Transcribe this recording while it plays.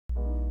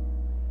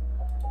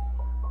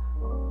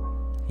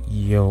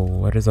Yo,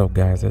 what is up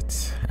guys,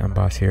 it's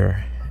Mboss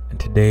here, and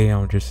today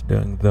I'm just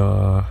doing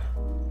the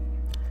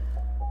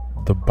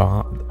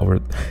bomb or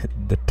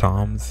the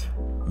Tom's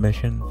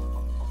mission.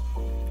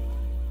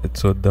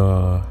 It's with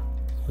the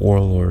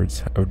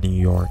Warlords of New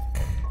York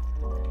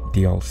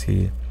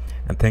DLC,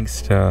 and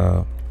thanks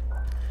to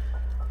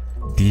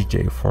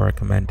DJ for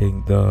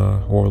recommending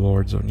the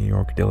Warlords of New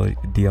York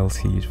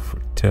DLC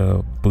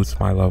to boost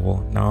my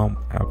level. Now I'm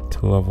up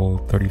to level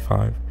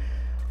 35.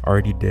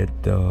 Already did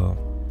the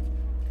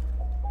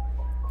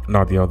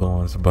not the other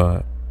ones,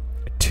 but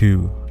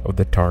 2 of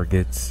the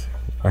targets.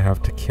 I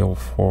have to kill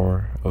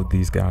 4 of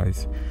these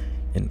guys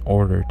in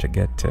order to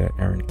get to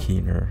Aaron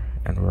Keener,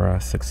 and we're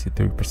at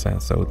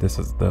 63%. So this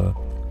is the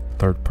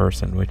 3rd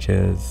person, which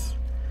is,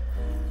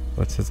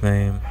 what's his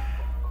name,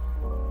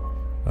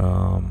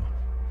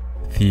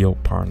 Theo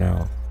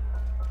Parnell.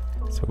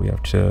 So we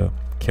have to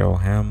kill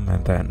him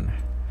and then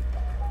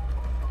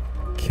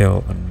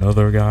kill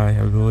another guy,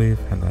 I believe,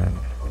 and then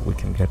we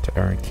can get to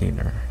Aaron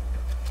Keener.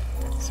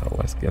 So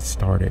let's get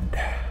started.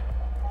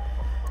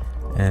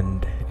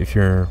 And if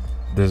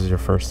this is your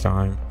first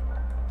time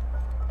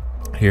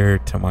here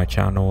to my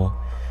channel,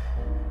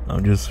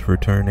 I'm a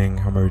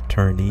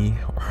returnee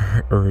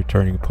or a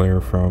returning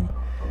player from,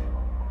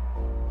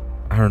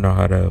 I don't know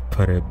how to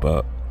put it,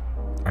 but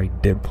I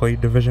did play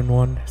Division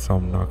 1, so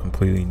I'm not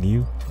completely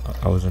new.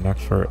 I was an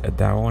expert at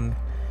that one.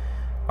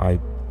 I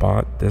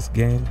bought this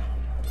game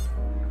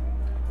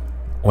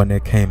when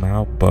it came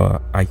out,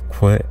 but I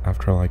quit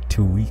after like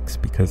 2 weeks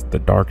because the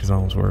dark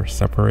zones were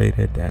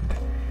separated and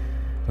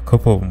a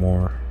couple of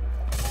more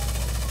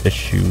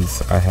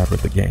issues I had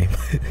with the game.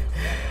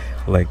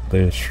 Like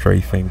the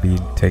strafing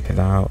being taken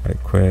out. I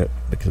quit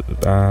because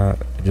of that,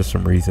 just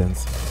some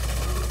reasons,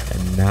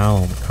 and now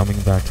I'm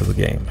coming back to the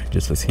game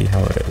just to see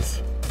how it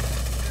is.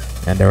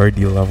 And I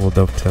already leveled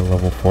up to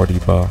level 40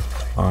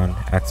 buff on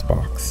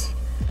Xbox,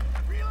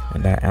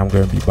 and I'm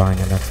going to be buying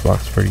an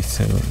Xbox pretty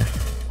soon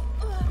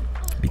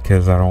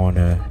because I don't want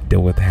to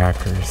deal with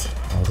hackers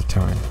all the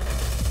time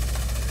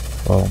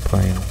while I'm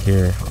playing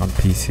here on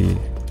PC.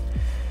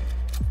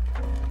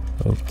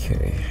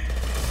 Okay.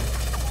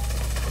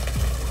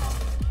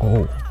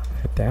 Oh,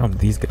 damn,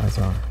 these guys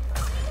are.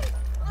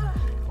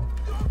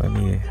 Let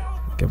me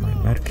get my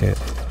medkit.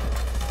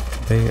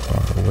 They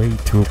are way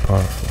too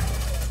powerful.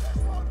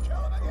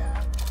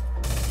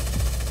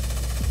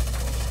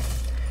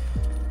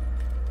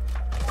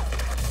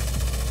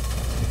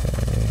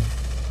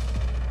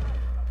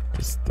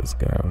 This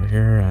guy over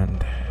here,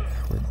 and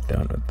we're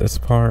done with this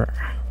part.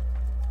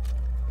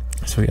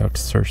 So we have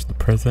to search the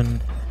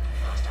prison.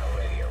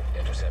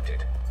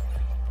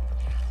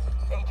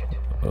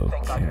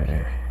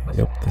 Okay.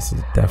 Yep, this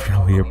is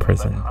definitely a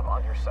prison.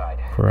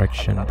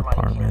 Correction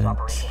department,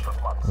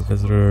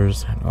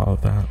 visitors, and all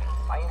of that.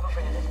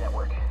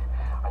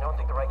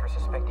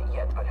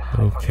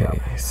 Okay,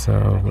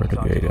 so where do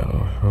we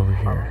go? Over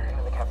here.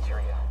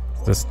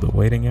 Is this the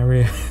waiting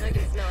area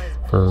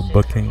for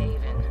booking?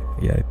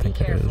 Yeah, I think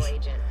it is.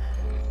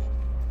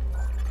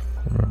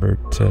 Remember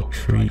to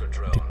treat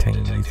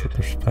detainees with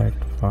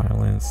respect.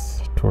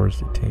 Violence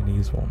towards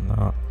detainees will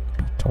not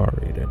be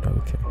tolerated.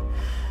 Okay.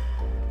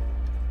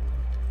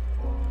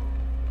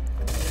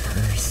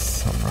 There's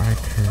some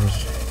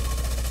Rikers.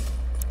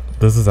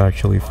 This is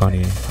actually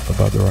funny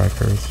about the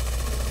Rikers.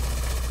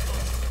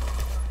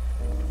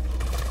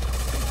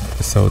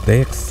 So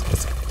they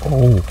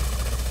oh.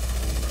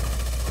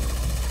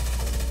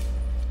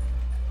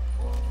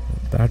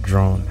 That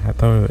drone, I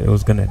thought it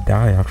was gonna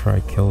die after I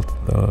killed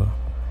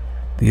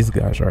these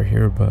guys right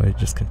here, but it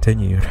just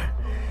continued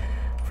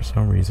for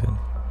some reason.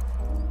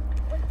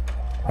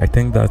 I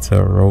think that's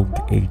a rogue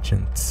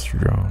agent's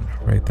drone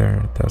right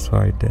there. That's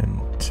why I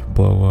didn't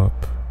blow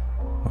up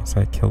once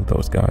I killed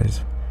those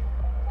guys.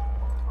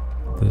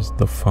 There's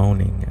the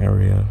phoning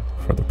area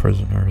for the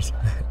prisoners.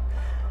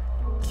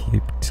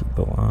 Keep to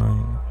the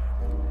line.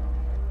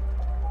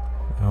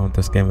 Oh,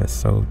 this game is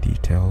so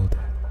detailed.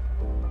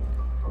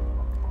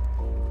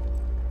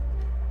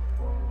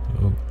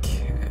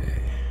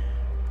 Okay.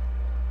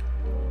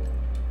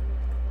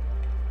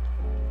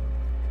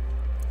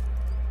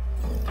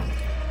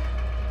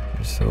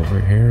 Just over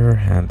here,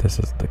 and this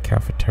is the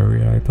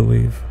cafeteria, I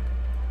believe.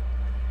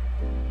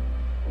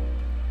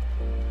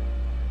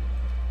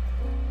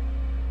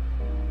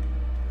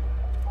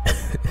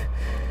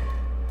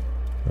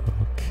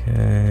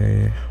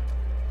 Okay.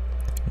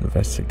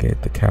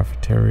 Investigate the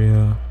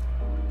cafeteria.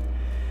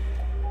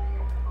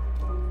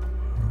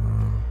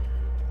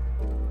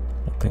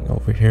 Nothing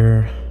over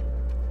here.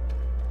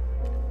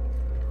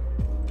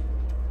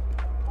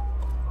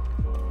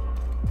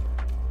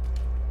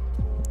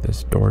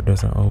 This door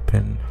doesn't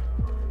open.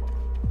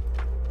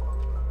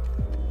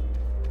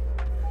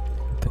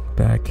 Nothing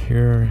back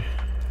here.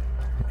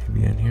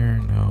 Maybe in here?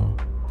 No.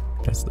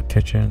 That's the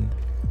kitchen.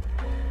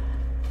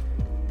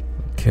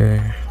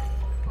 Okay.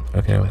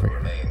 Okay, over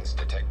here.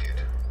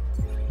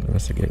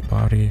 Investigate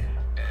body.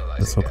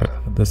 This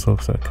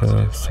looks like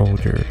a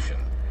soldier.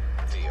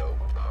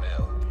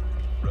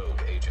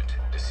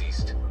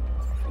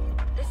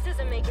 This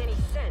doesn't make any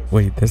sense.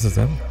 Wait, this is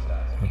him?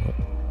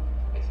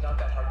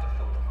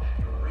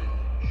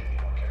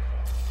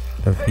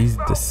 If he's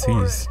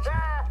deceased,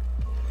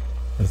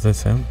 is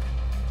this him?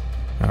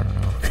 I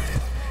don't know.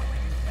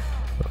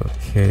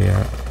 Okay,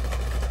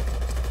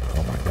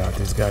 oh my god,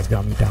 these guys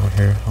got me down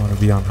here. I want to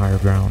be on higher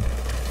ground.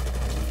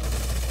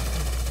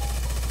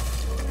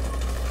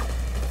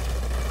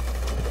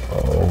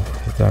 Oh,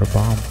 is that a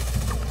bomb?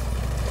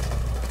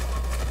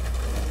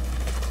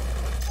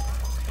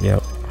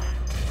 Yep.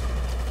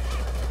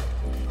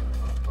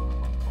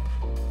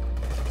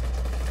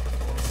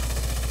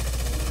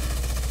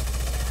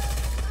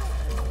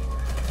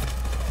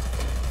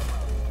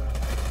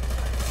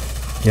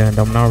 Yeah, and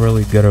I'm not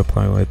really good at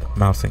playing with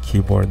mouse and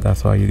keyboard.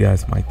 That's why you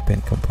guys might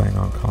think I'm playing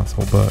on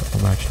console, but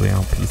I'm actually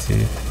on PC.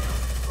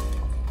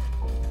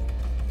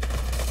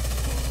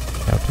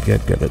 I have to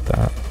get good at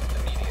that.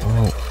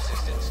 Oh,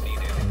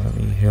 let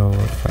me heal real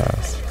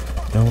fast.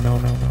 No.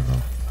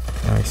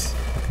 Nice.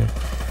 Okay.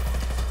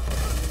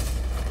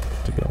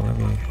 To go. Let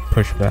me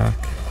push back.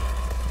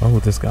 Oh,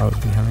 this guy was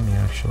behind me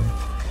actually.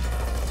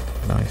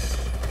 Nice.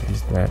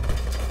 He's dead.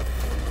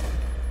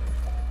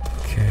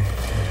 Okay.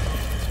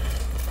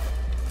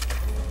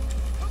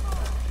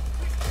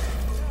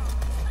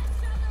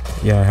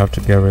 Yeah, I have to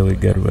get really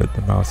good with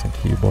the mouse and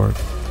keyboard,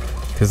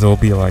 because it'll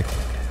be like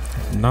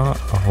not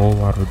a whole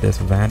lot of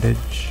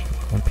disadvantage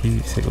on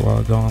PC while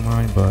I go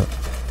online, but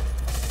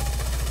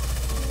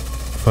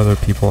if other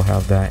people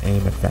have that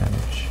aim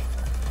advantage.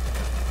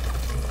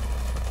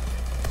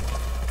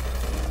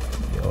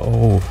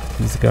 Yo,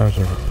 these guys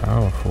are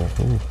powerful.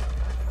 Ooh.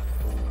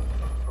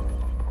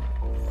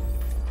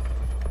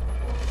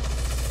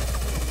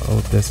 Oh,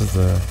 this is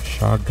a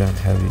shotgun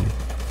heavy.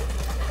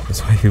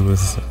 That's why he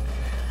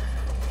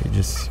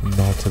just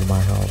melted my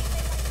health.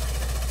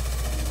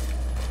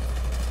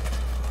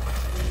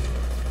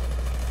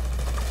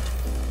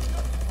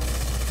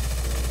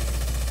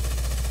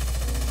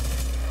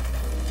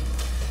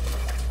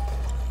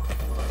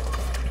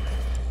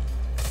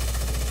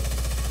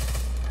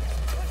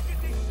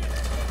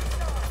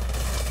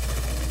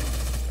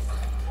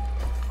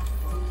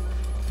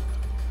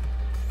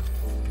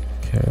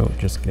 Okay, I'll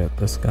just get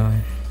this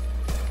guy.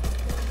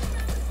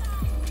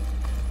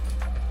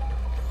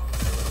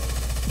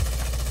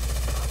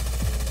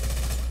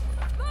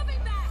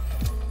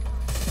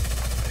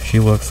 She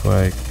looks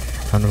like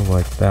kind of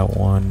like that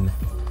one,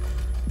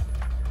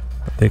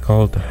 what they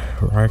called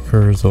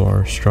Rikers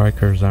or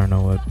Strikers. I don't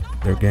know what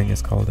their gang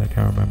is called, I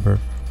can't remember,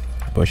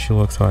 but she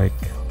looks like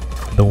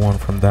the one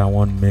from that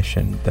one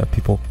mission that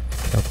people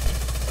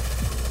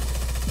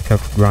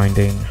kept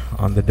grinding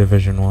on the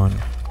Division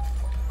 1.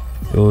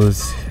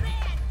 It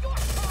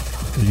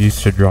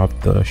used to drop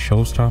the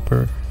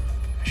showstopper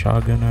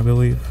shotgun, I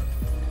believe.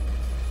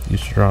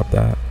 Used to drop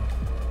that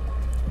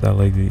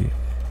lady.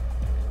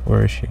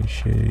 Where is she?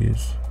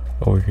 She's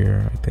over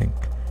here, I think.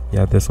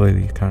 Yeah, this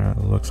lady kind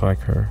of looks like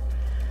her.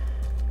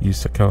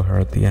 Used to kill her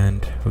at the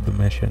end of the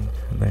mission,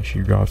 and then she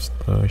drops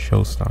the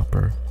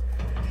showstopper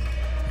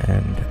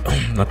and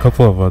a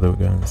couple of other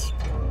guns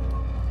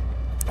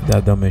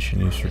that the mission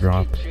used to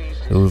drop.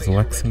 It was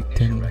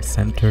Lexington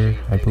Center,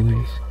 I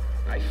believe.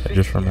 I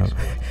just remember.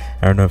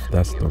 I don't know if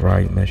that's the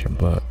right mission,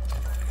 but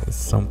it's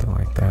something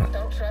like that.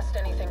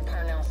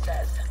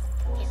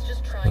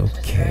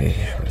 Okay,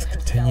 let's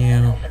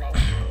continue.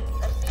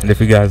 And if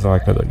you guys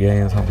like other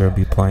games, I'm going to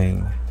be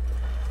playing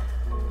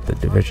the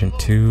Division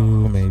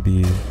 2,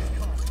 maybe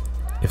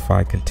if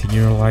I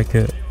continue to like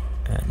it,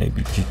 and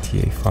maybe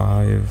GTA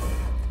 5,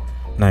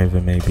 not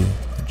even maybe,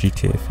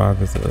 GTA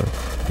 5 is a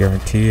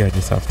guarantee. I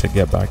just have to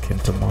get back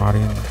into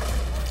modding,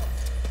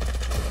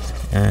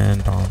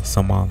 and on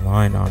some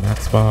online on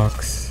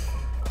Xbox,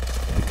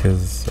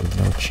 because there's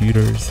no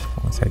cheaters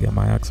once I get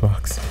my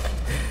Xbox.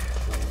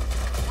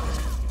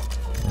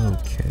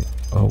 Okay,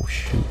 oh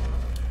shoot.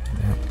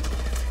 Damn.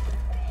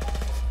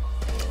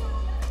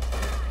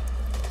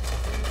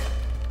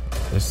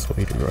 This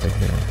lady right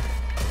here.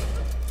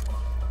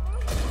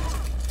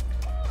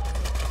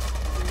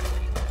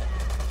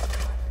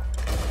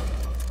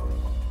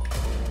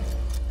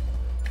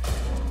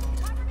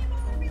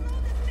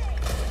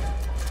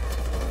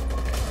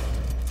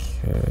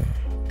 Okay.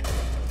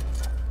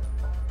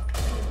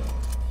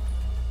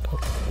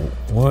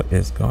 What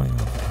is going on?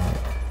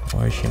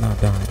 Why is she not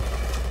dying?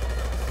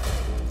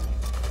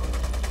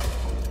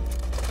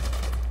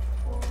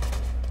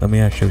 Let me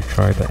actually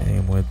try the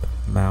aim with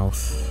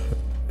mouse.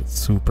 It's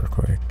super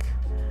quick.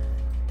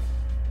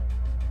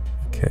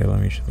 Okay, let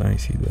me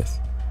see this.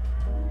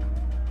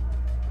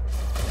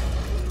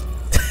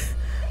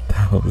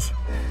 That was,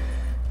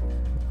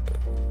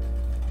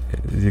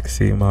 as you can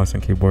see, mouse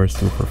and keyboard is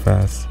super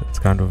fast. It's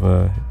kind of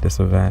a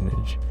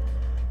disadvantage.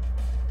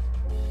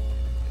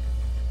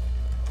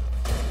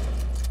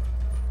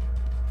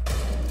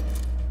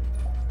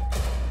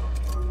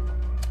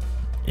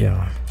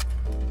 Yeah.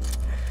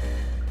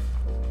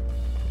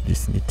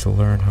 Just need to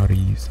learn how to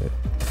use it.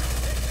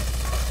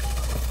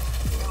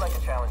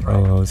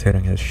 Oh, I was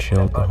hitting his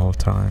shield the whole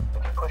time.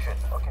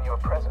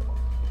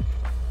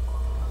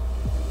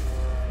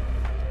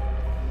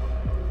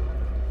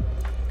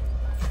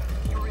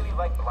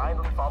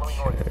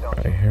 Okay,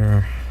 right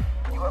here.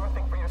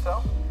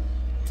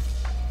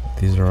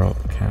 These are all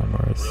the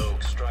cameras.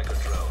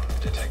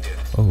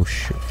 Oh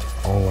shoot.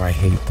 Oh, I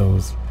hate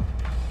those.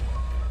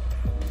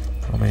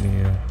 How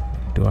many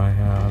do I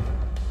have?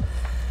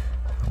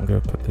 I'm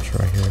gonna put this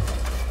right here.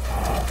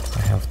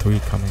 I have 3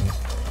 coming.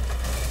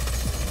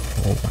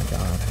 Oh my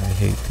god, I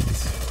hate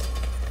these.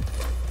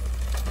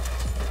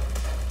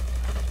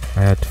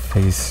 I had to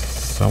face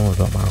some of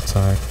them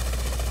outside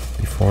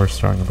before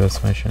starting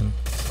this mission.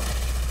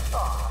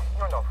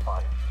 You're no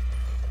fun.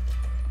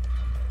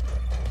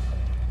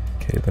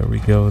 Okay, there we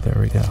go, there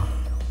we go.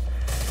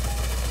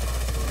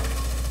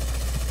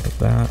 Look at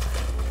that.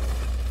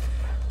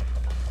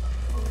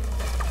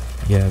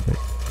 Yeah, but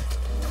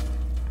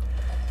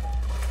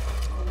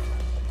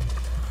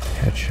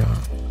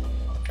headshot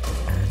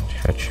and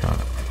headshot.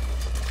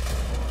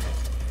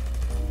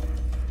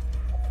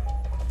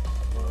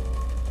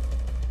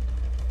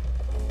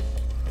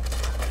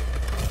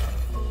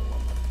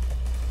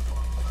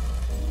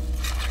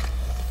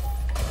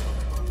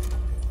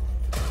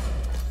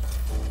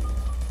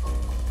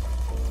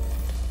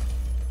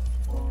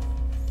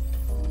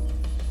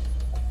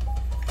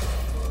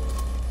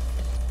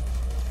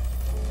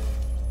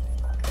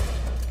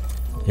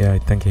 Yeah, I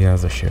think he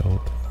has a shield.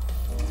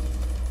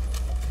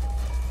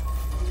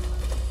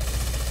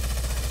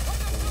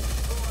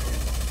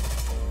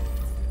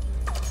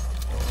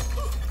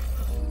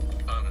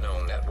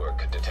 Unknown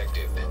network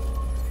detected.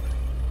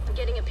 I'm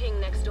getting a ping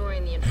next door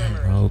in the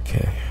infirmary.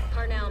 Okay.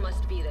 Parnell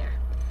must be there.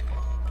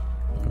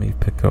 Let me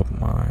pick up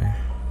my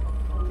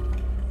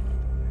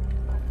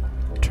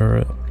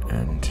turret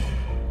and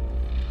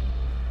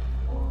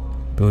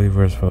I believe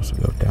we're supposed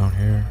to go down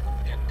here.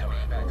 Incoming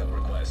backup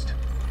request.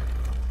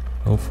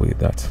 Hopefully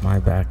that's my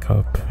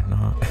backup,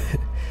 not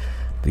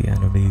the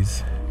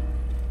enemies.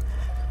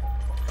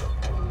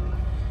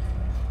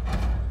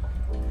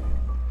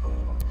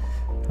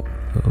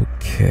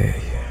 Okay.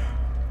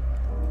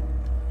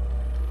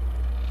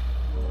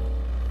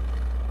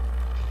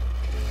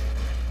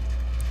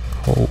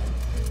 Oh.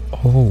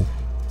 Oh.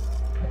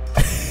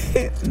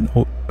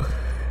 No.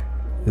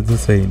 Does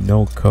this say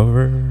no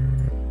cover?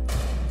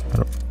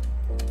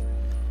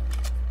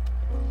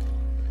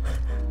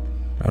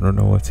 I don't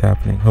know what's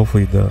happening.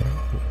 Hopefully the...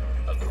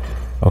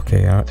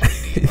 Okay, I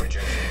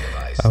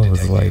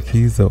was like,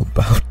 he's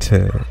about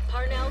to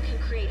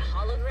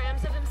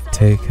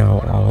take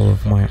out all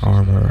of my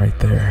armor right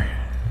there.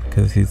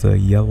 Because he's a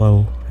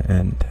yellow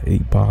and a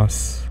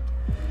boss.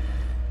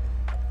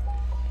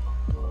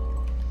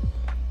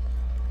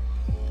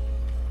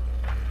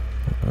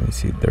 Let me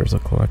see, there's a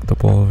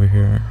collectible over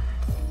here.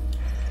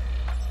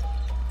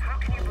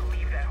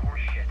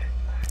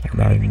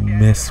 And I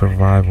missed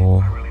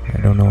survival. I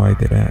don't know why I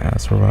didn't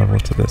add survival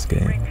to this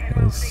game. It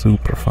was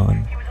super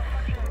fun.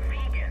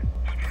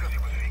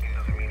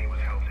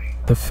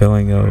 The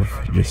feeling of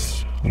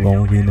just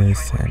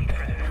loneliness and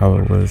how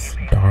it was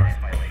dark,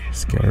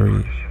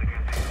 scary.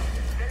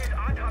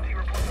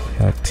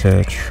 Had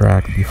to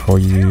track before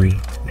you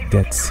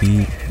get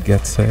sick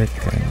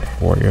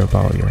and worry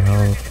about your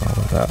health,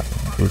 all of that.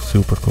 It was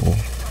super cool.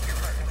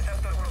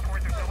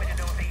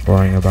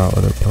 Worrying about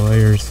other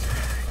players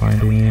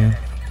finding you.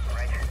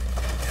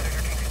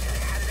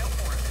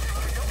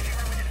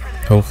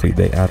 Hopefully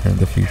they add in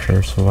the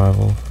future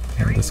survival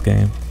in this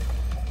game.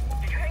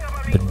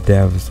 The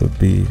devs would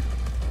be...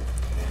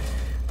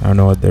 I don't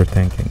know what they're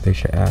thinking. They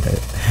should add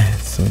it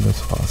as soon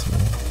as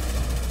possible.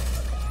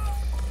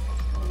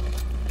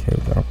 Okay,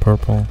 we got a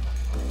purple.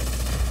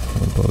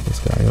 Let me blow this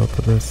guy up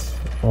with this.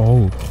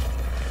 Oh.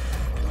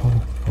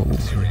 Oh. Oh.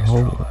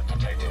 Oh.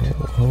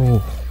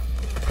 Oh.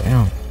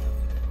 Damn.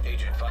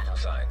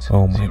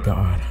 Oh my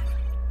god.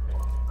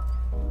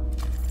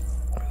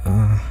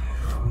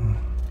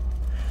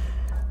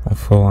 I'm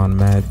full on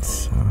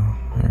meds.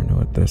 I don't know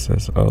what this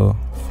is. Oh,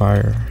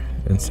 fire.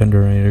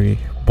 Incendiary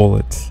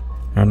bullets.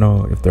 I don't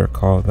know if they're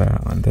called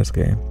that on this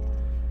game.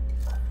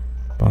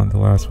 But on the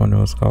last one it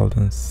was called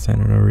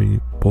incendiary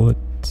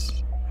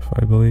bullets, if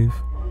I believe.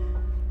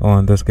 Oh,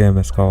 on this game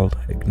it's called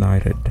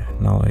ignited,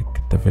 not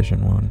like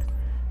Division 1.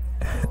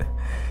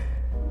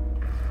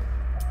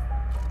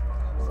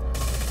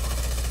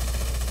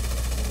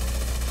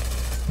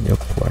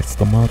 Yep, lights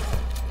them up.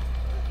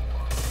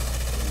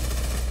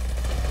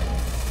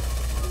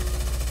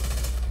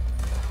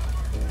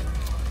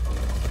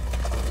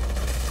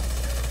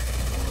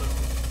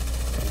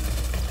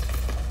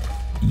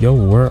 Yo,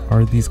 where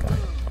are these guys?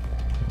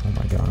 Oh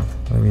my god.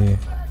 Let me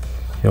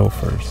heal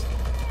first.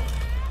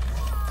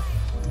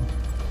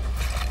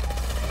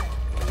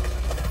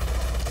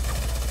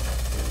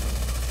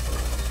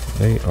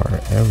 They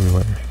are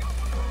everywhere.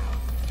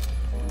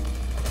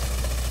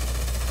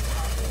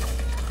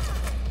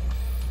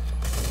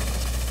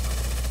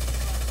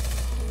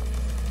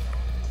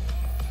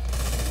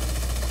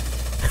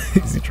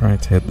 Is he trying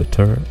to hit the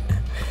turret?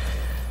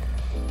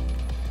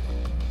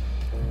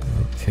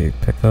 Okay,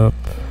 pick up.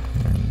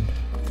 And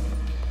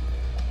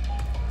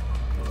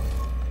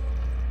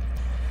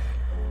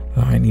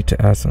I need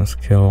to add some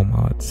skill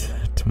mods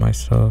to my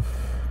stuff.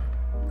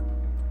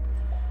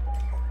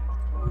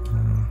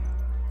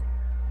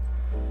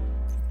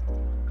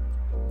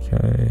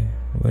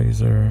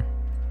 laser.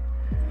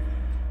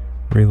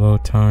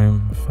 Reload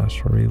time,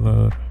 faster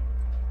reload.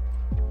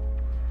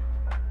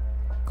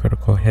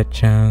 Critical hit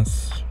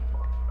chance.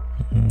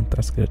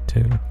 That's good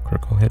too.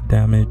 Critical hit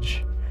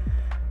damage.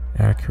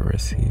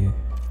 Accuracy.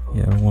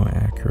 Yeah, I want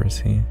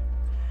accuracy.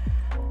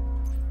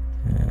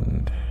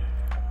 And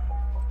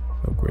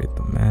upgrade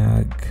the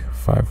mag.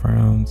 5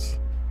 rounds.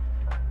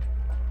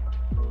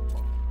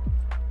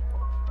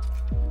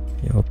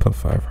 Yeah, I'll put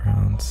 5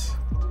 rounds.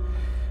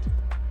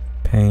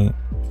 Paint.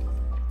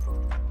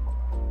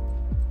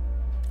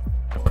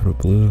 Put a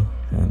blue,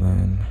 and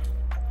then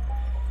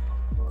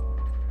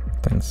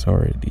things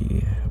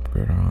already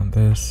upgraded on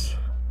this.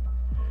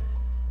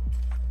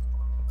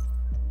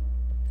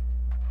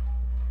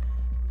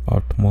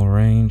 Optimal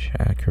range,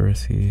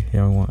 accuracy.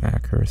 Yeah, we want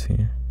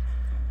accuracy.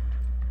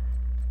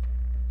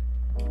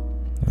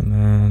 And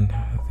then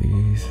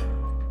these.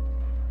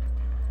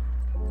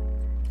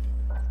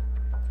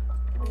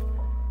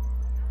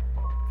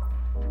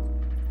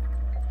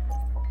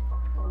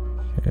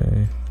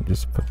 Okay,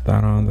 just put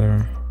that on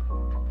there.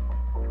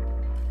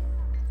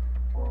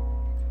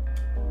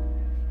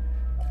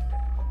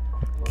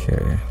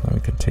 Okay, let me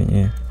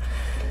continue.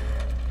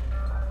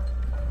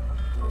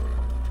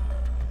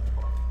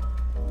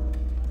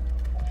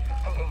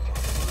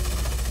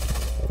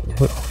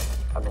 What?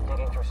 I've been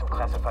digging through some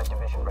classified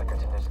division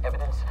records and there's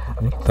evidence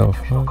of What the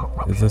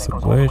fuck? Is this a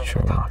glitch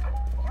or?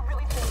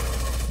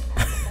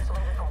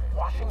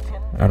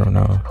 I don't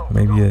know.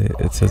 Maybe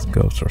it says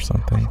ghost or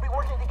something.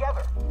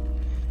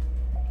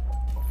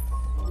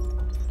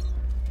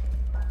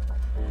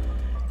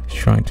 He's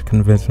trying to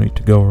convince me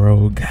to go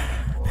rogue.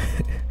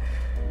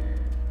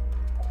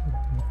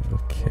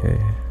 Okay.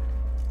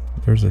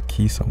 There's a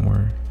key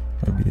somewhere.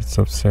 Maybe it's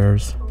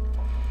upstairs.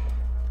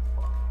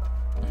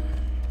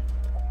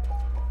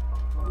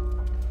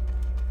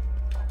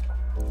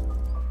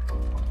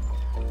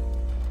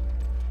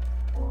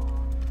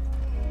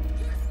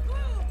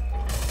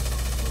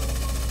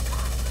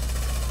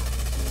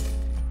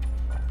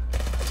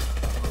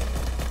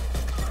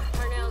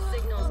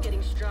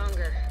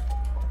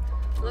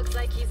 Looks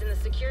like he's in the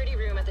security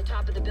room at the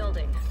top of the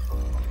building.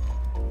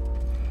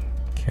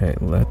 Okay,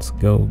 let's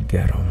go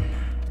get him.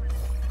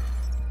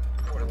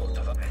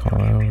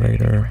 Call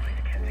elevator.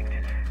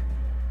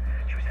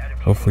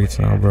 Hopefully it's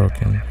not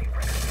broken.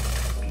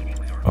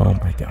 Oh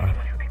my god.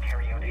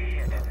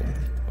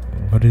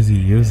 What is he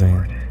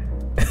using?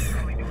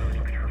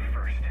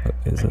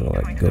 Is it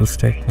like ghost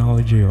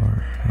technology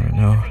or I don't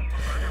know.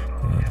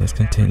 Let's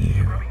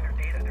continue.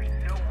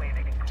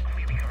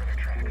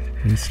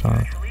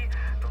 Restart.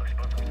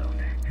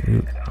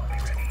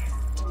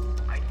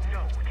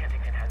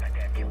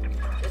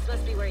 This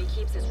must be where he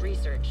keeps his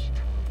research.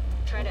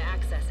 Try to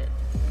access it.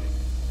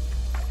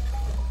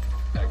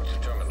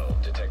 Active terminal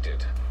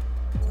detected.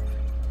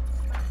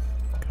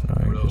 Can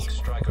I Rogue just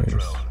striker place?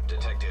 drone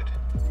detected.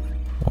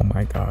 Oh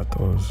my god,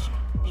 those.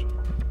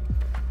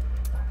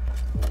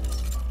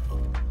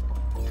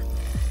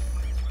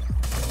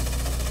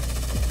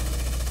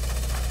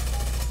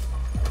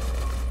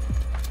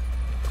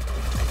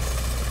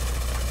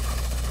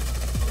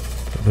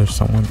 There's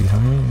someone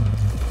behind me.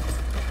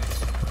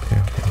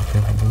 Okay.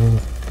 Whoa.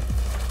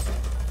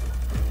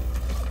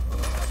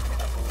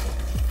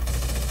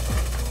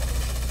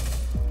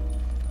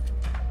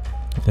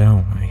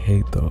 Damn, I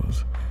hate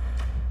those.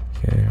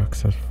 Okay,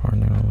 access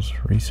Farnell's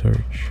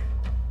research.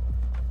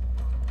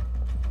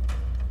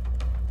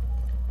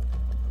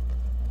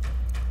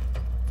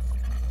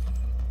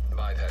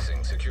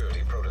 Bypassing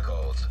security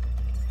protocols.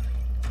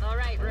 All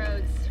right,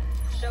 Rhodes.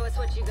 Show us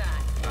what you got.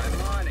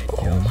 I'm on it.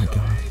 Oh my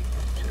god.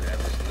 Should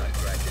have this nut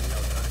cracked in no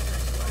time.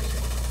 Thanks, Spicy.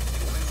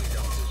 You really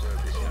don't deserve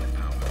this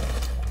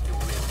empowerment. You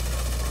really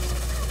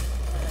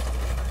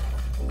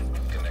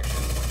don't.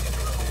 Connection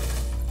interrupted.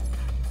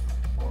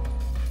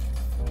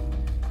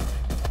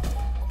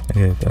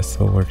 Okay, that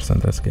still works in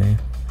this game.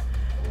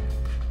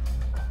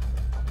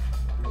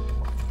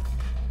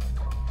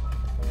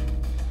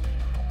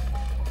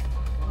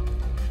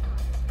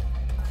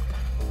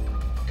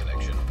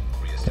 Connection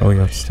Oh, you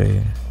have to reestablished.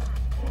 stay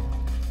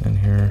in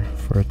here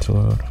for it to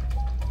load.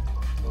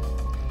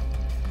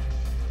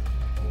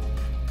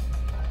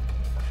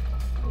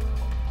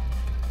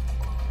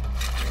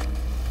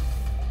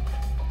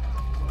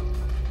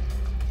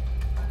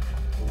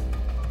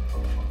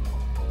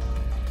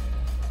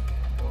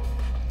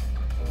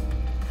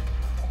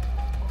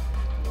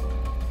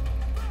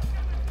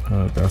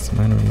 Oh, got some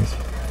enemies.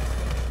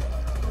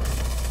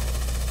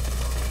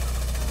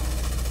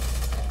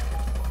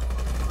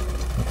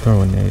 I'll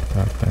throw a nade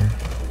back there.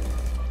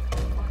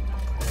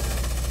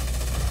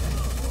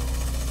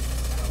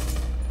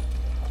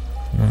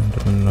 And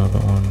another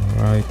one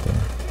right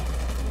there.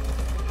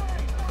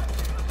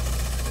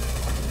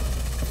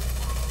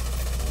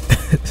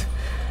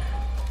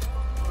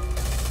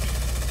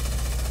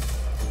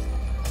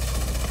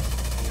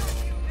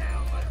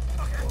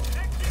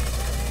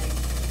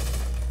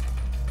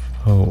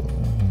 Oh,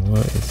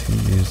 what is he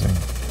using?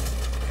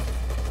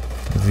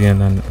 Is he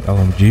in an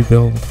LMG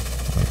build?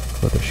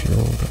 Like with a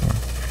shield or...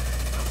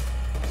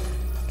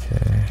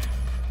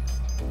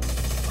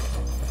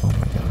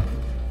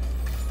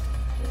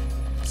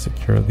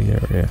 secure the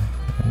area,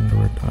 and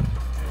we're done.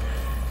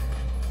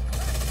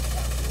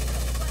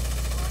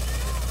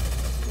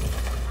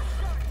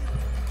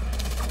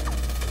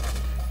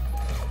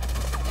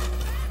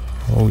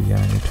 Oh yeah,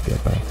 I need to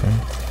get back there.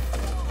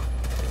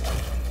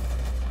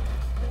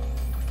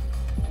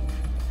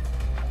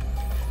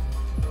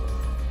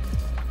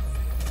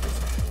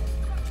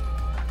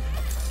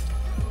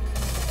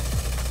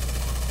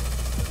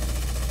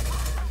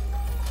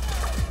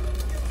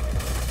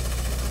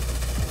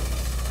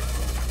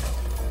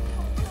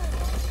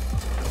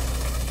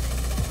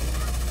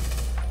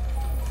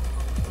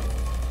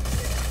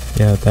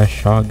 Yeah, that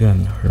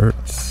shotgun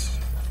hurts.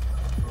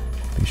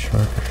 These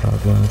sharper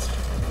shotguns.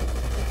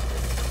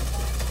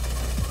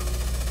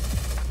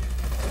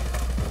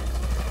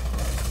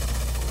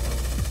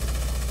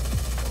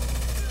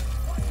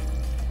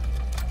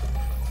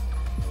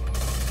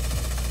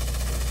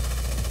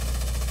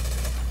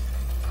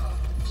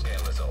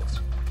 Scan results.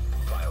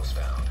 Files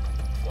found.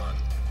 1.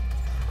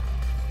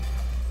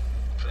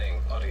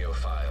 Playing audio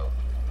file.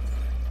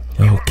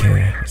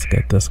 Okay, let's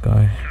get this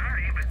guy.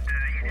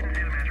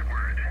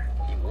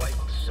 He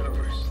wiped the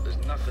servers.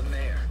 There's nothing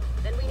there.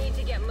 Then we need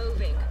to get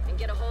moving and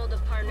get a hold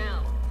of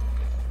Parnell.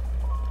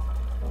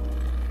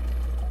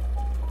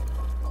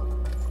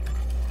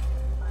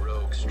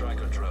 Rogue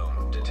striker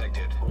drone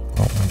detected.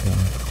 Oh my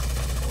god.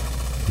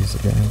 He's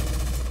again.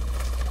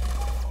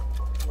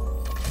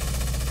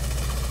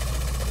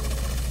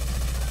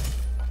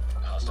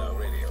 Hostile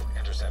radio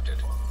intercepted.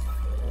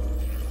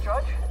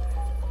 Judge?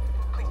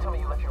 Please tell me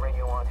you left your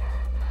radio on.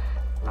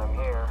 I'm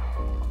here.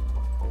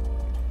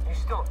 You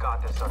still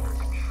got this under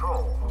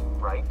control,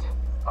 right?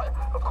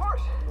 Of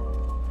course!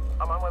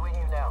 I'm on my way to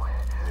you now.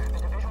 The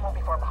division won't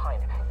be far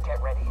behind.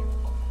 Get ready.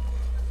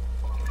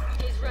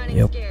 He's running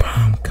Yep, scared.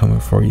 I'm coming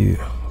for you,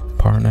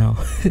 Parnell.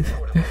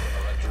 Portable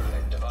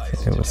electronic device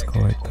Okay, let's go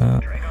detected. like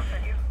that.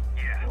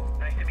 Yeah,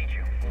 nice to meet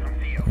you. I'm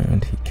Theo.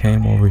 And he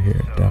came over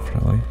here,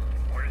 definitely.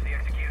 Where's the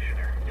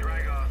executioner?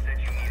 Drago said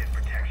you needed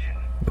protection.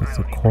 This is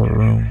the I don't need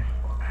courtroom.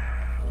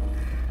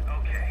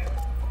 Okay.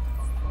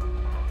 Look,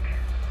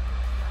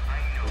 I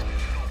know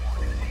you don't want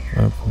to see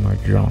I put my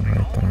drone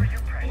right there.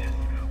 your precious,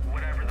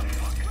 whatever the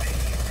fuck it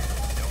is.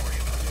 Don't worry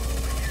about it.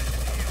 But here's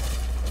the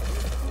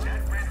deal.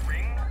 That red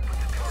ring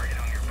puts a target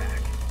on your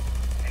back.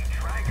 And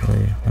Drago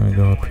Wait, let me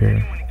go up here.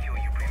 doesn't want anyone to kill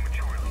you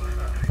prematurely.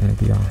 I'm gonna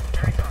be on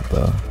top of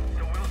the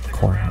So we'll stick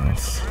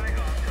courthouse. around.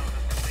 Drago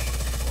tells us to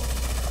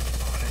leave.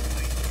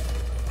 Honestly,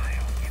 I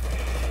don't give a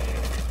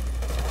shit.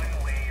 One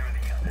way or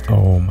the other.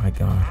 Oh my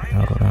god,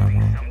 out of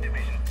ammo. Some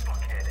division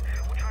fuckhead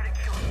will try to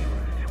kill you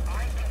so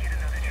I can get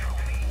another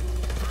trophy.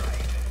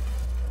 Right.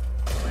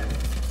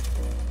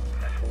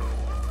 That's cool.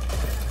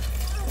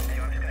 Hey,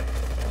 I'm just gonna...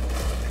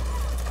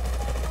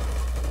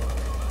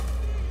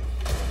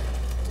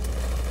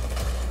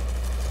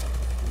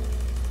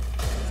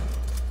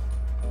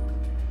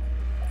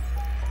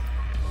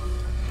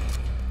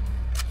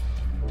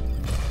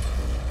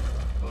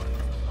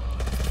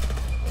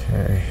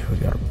 Okay, we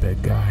got a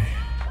big guy.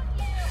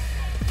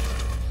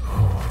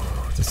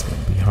 Whew, this is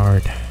gonna be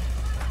hard.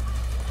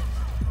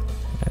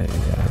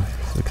 Yeah,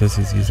 it's because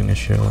he's using a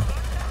shield.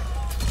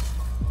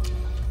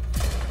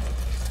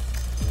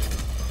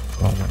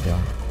 Oh my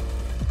god.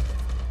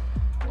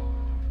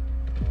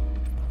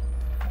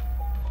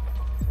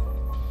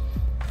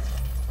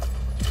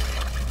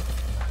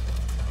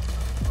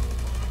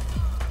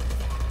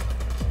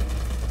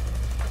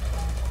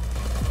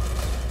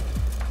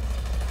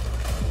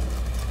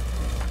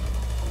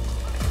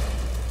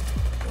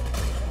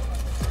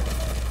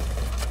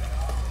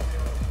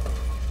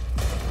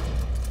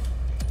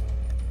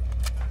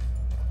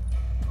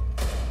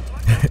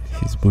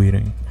 He's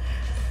bleeding.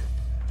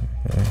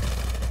 Okay.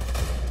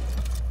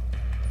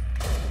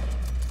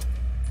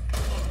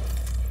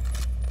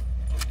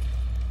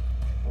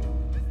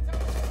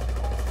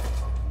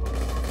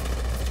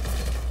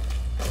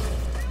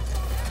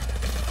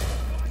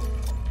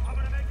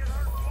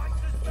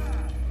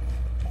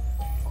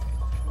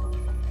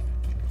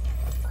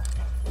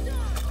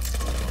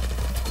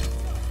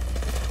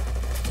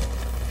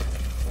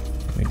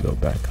 Let me go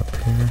back up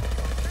here.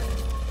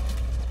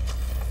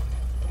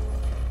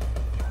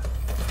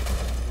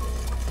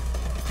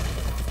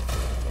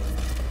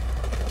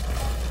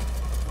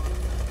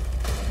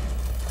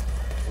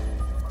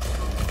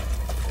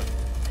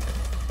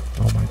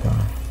 Oh my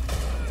god.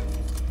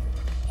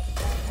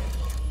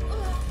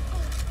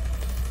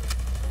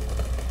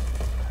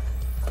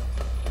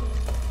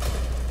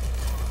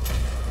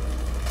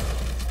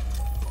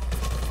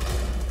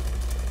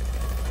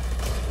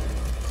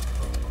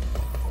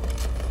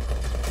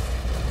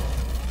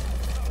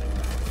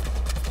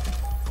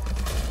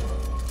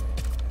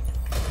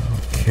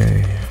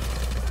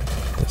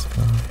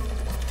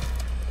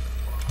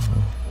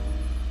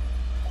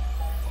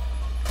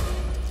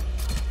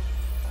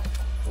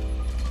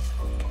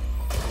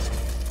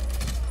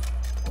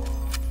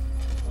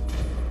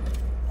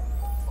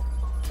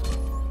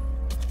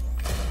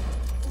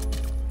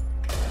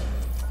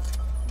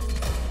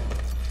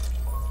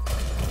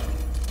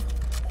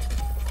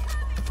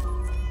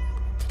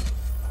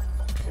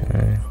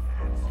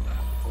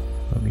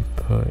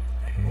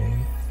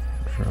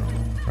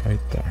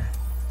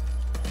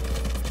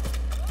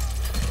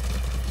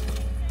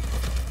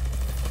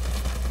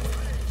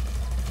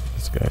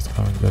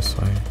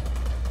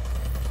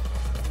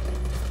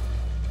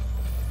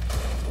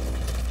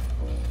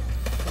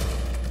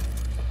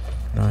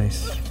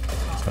 nice.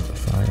 Let's have the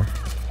fire.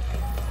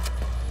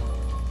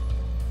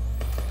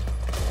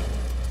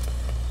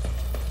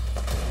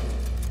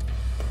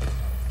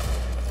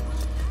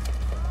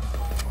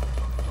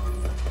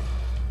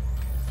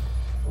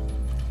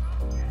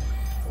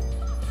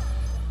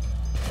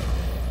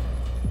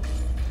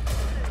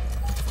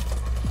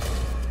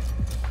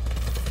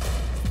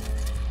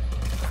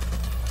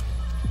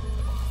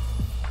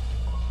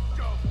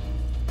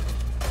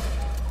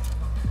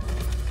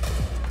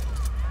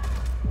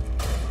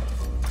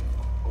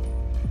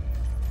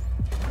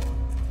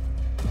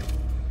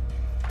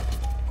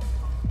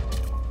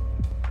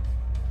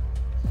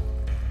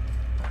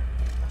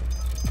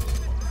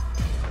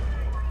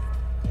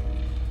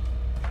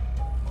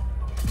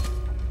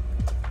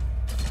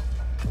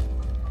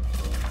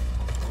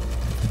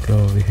 Go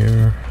over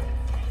here.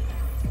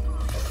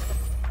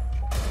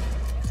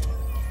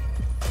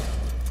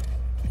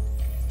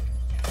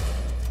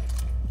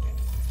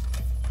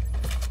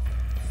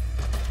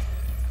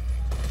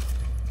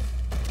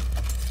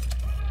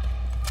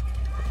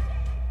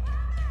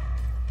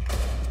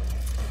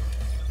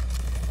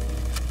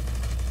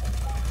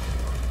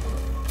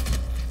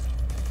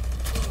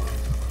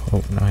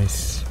 Oh,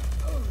 nice.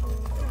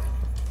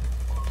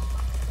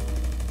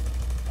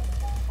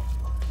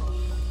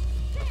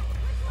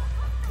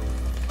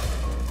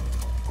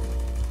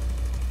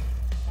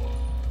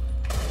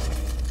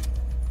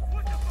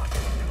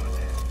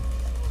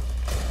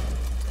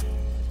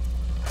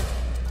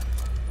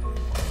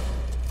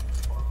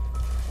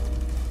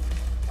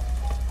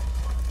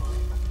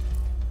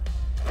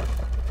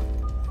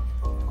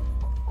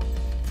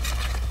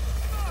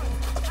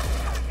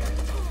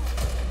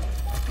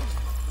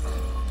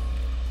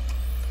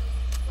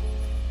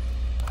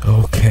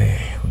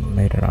 Okay, we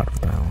made it out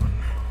of that one.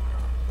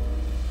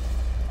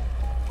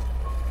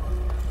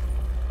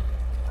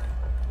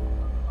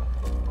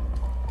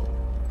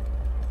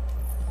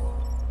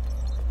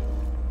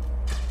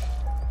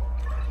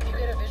 If you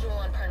get a visual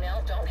on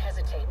Parnell, don't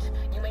hesitate.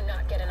 You may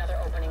not get another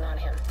opening on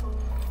him.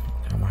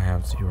 I might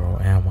have 0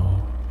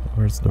 ammo.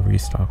 Where's the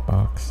restock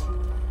box?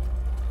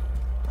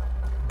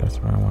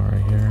 That's my ammo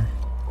right here.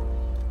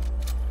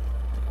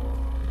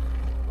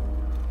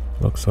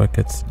 Looks like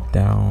it's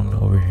down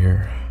over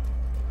here.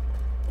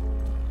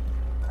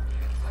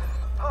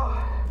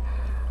 Oh,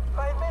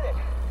 I admit it.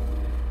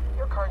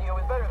 Your cardio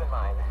is better than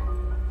mine.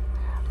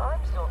 I'm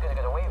still gonna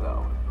get away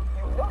though.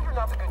 You know you're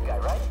not the good guy,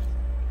 right?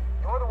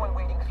 You're the one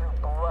wading through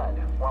blood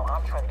while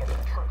I'm trying to get to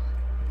the truth.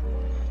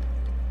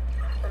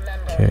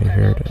 Remember, Okay,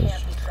 here Parnell it is.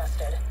 can't be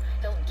trusted.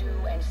 He'll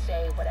do and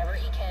say whatever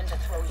he can to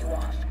throw you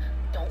off.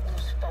 Don't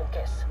lose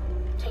focus.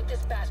 Take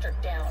this bastard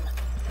down.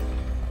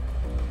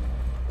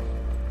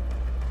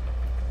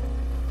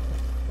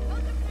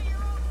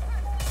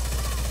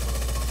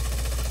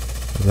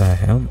 Is that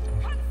him?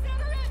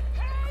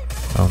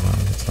 Oh no,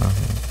 it's not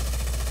him.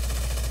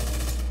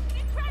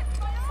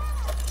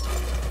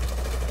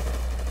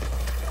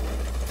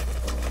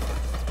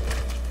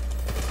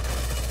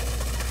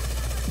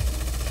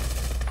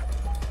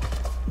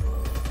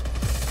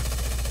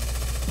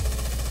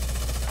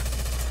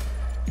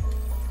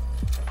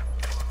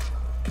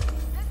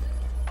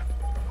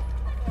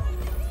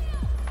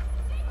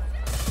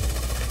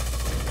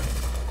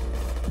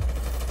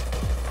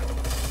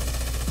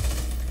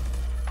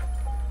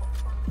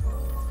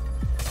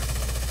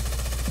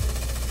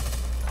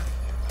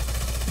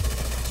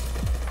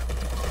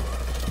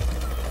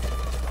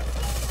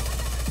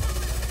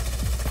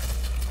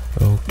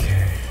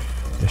 Okay,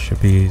 this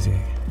should be easy.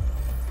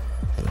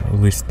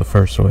 At least the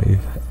first wave.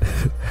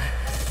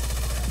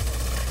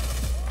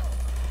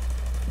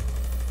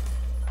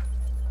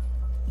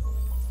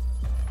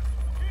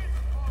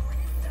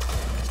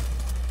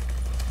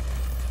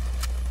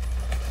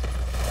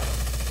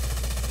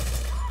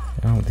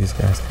 Oh, these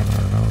guys come out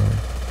of nowhere.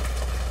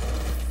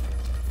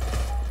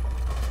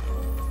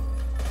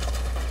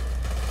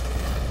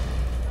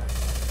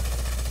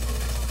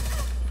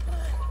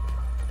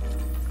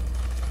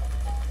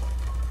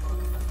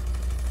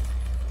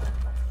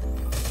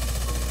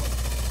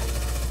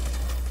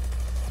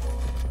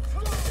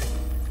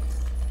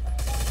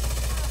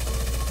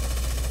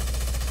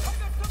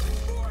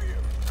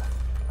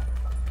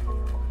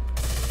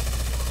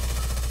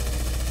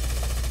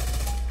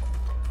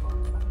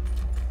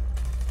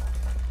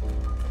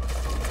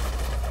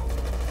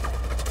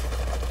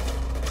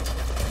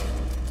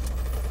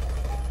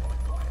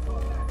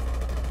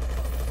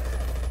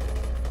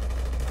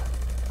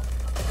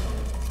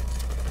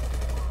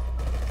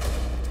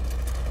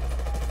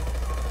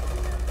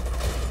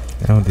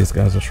 Now these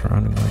guys are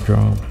surrounding my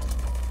drone.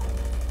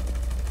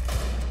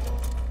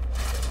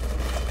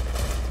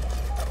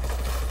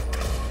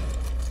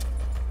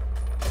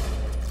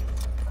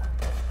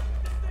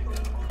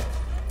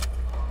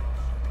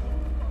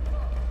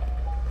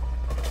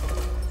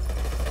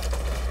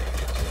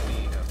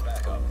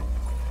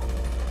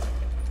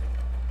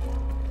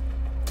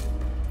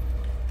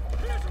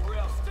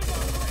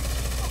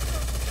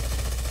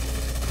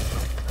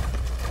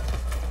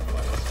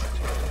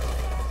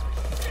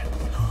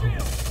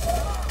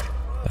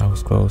 That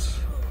was close.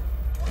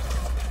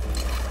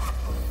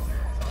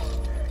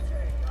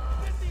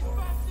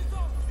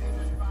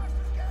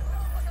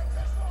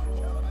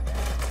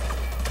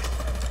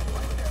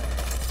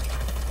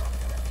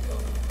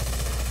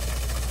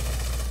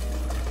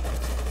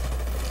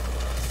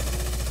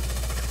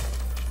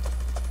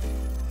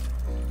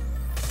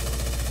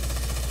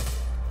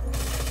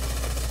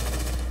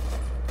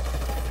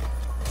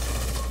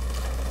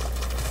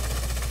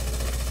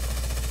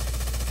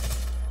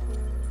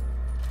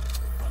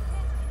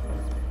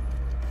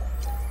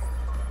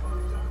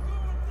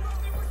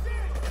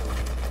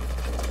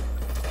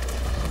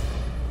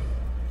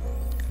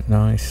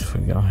 Nice,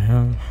 we got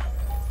him.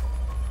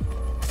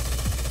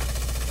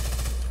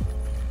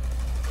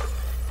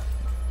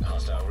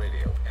 Hostile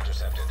radio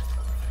intercepted.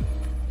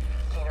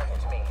 Keener,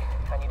 it's me.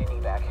 I need an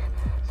evac.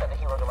 Send a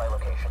hero to my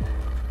location.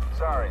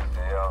 Sorry,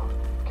 Theo.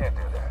 Can't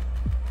do that.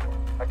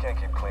 I can't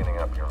keep cleaning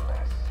up your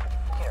mess.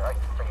 Keener, are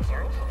you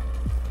serious?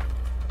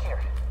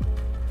 Keener,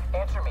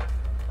 answer me.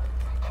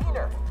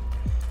 Keener!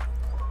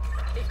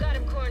 They've got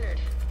him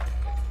cornered.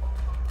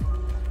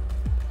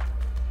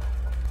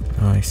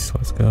 Nice,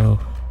 let's go.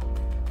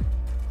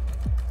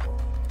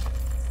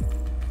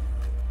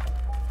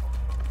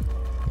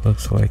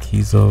 Looks like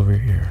he's over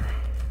here.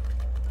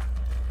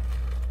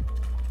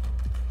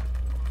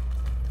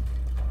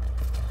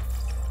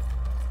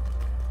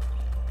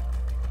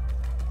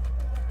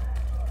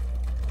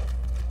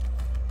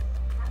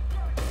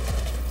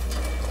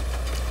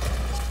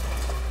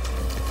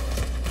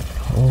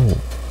 Oh,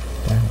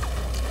 damn.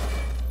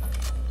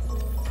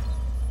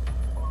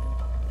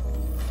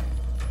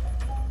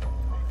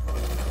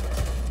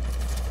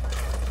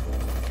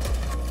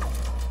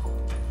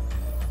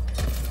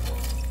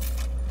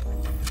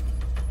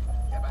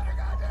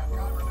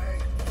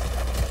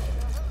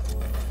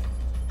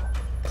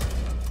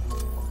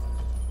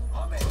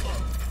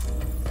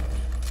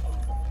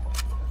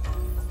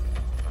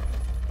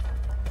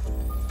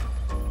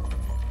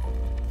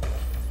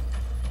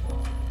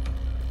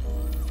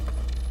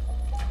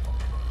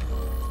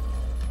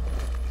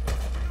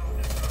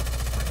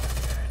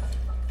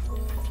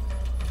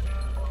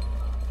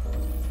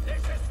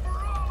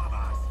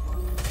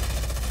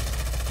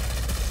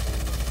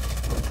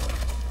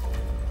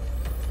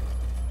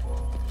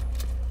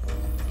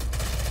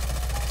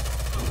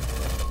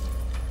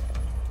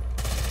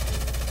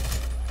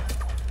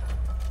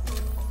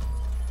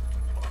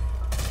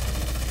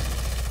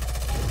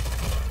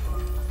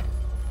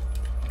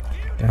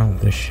 Down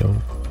this show.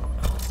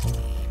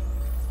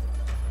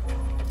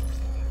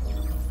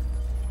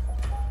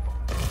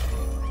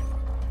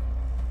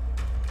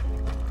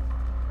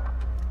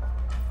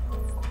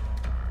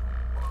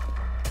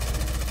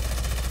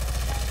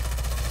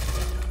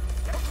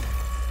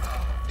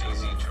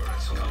 DZ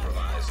turrets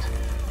compromised.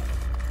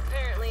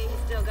 Apparently, he's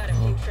still got a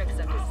few tricks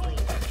up his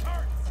sleeve.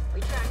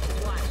 We tracked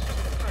his watch to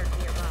the park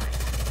nearby.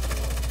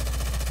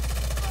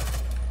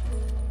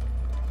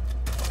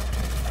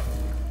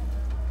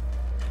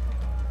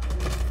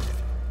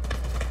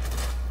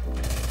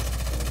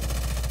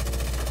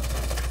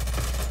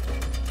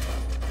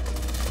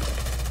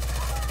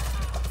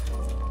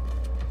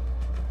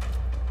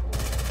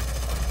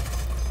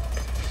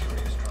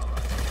 Serious trauma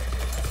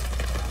detected.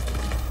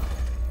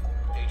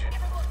 Agent.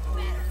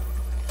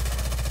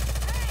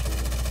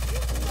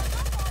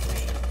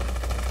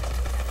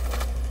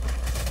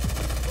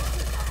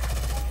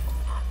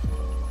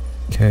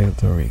 Okay,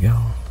 there we go.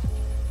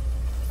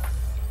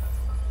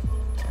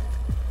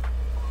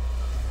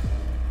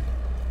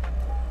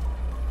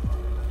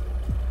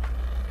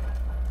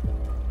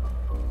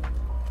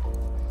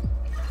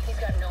 He's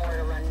got nowhere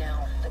to run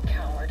now, the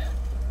coward.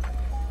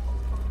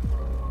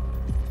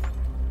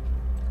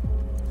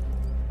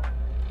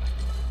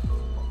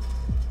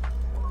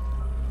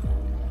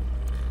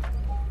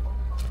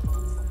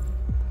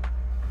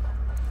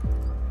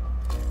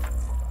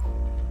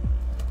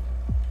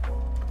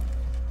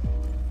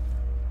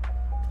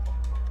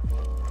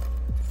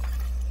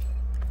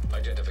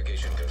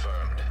 Identification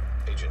confirmed.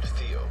 Agent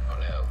Theo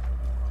Parnell.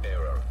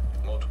 Error.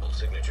 Multiple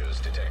signatures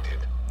detected.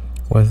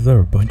 Why is there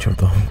a bunch of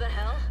them? What the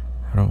hell?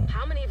 I don't.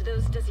 How many of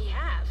those does he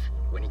have?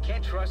 When you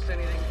can't trust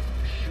anything,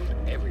 shoot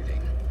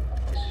everything.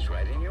 This is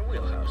right in your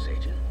wheelhouse,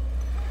 Agent.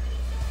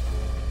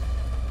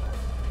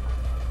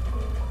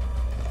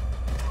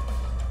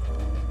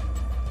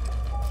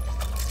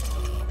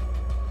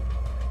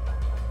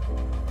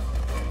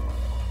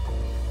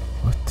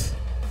 What?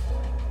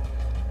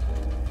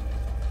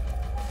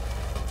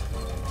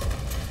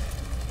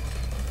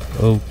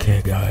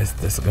 Okay, guys,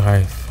 this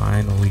guy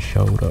finally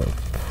showed up.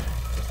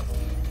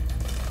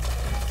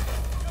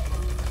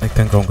 I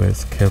think I'm gonna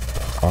skip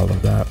all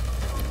of that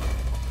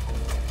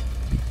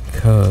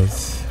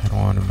because I don't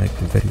want to make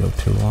the video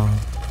too long.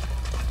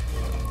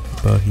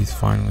 But he's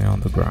finally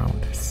on the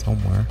ground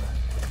somewhere.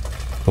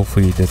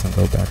 Hopefully he doesn't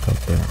go back up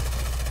there.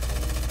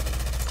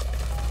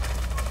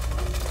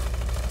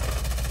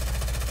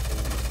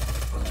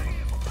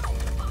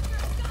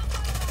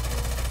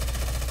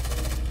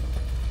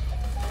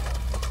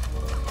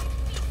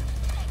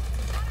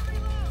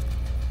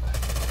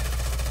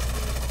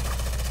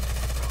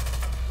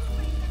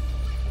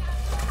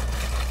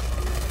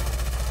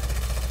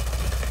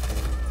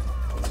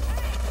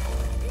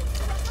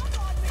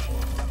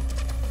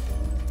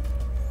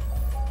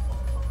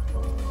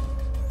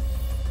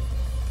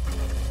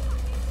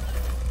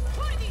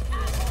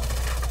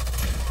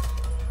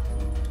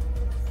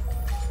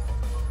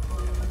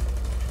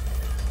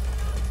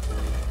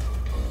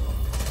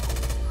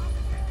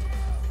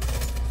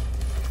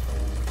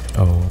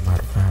 Oh, I'm out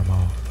of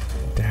ammo.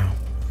 Damn.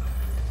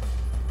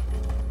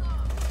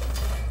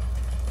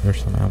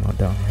 There's some ammo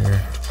down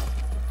here.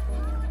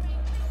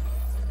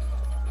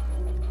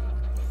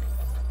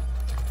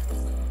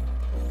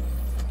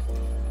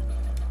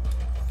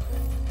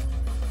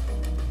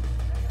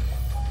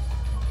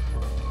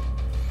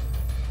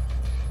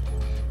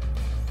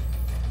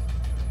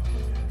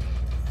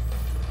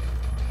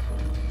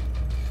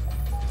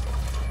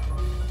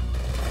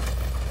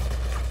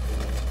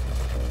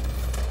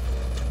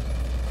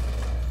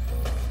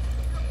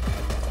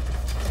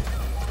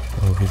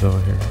 he's over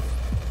here.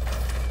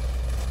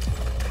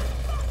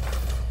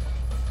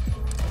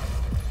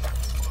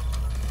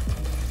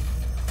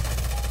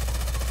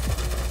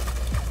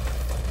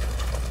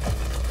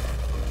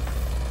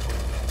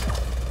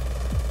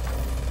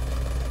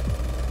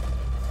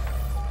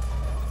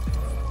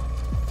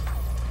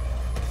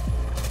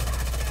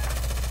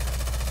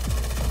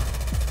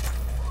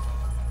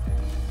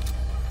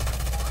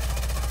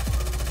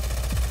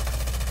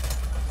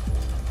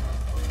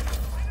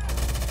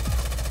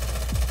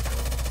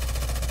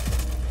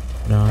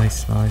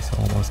 Nice, nice.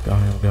 Almost got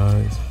him,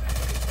 guys.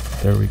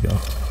 There we go.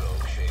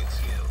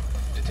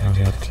 Now we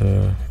have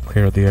to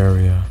clear the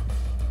area.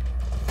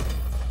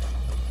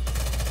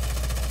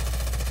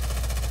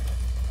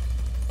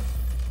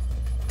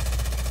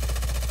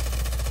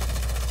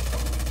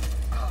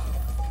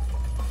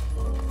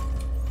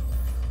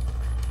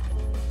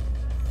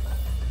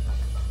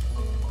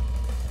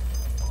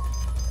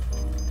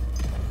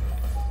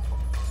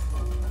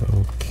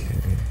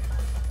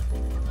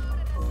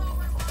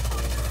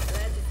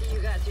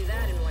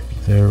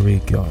 There we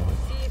go.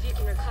 See if you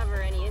can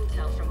recover any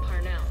intel from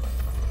Parnell.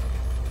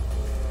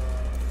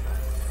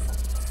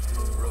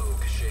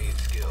 Rogue shade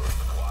skills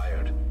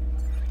acquired.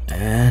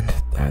 And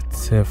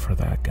that's it for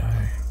that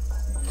guy.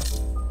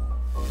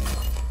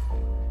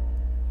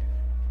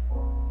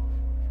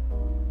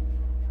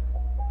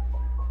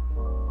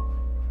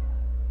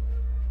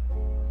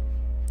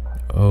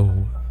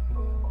 Oh,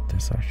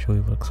 this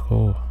actually looks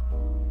cool.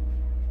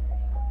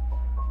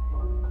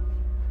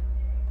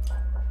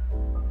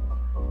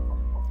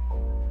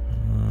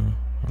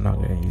 I'm not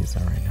gonna use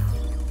that right now.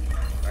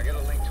 I got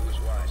a link to his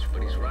watch,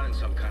 but he's running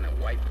some kind of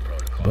wipe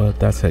protocol. But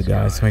that's it,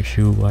 guys. Make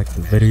sure you like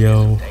the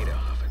video,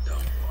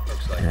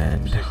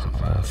 and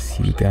I'll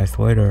see you guys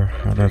later.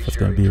 I don't know if it's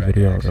gonna be a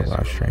video or a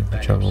live stream,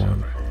 whichever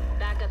one.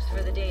 Backups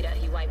for the data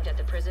he wiped at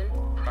the prison?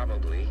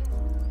 Probably.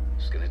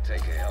 It's gonna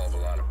take a hell of a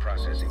lot of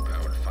processing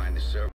power to find the server.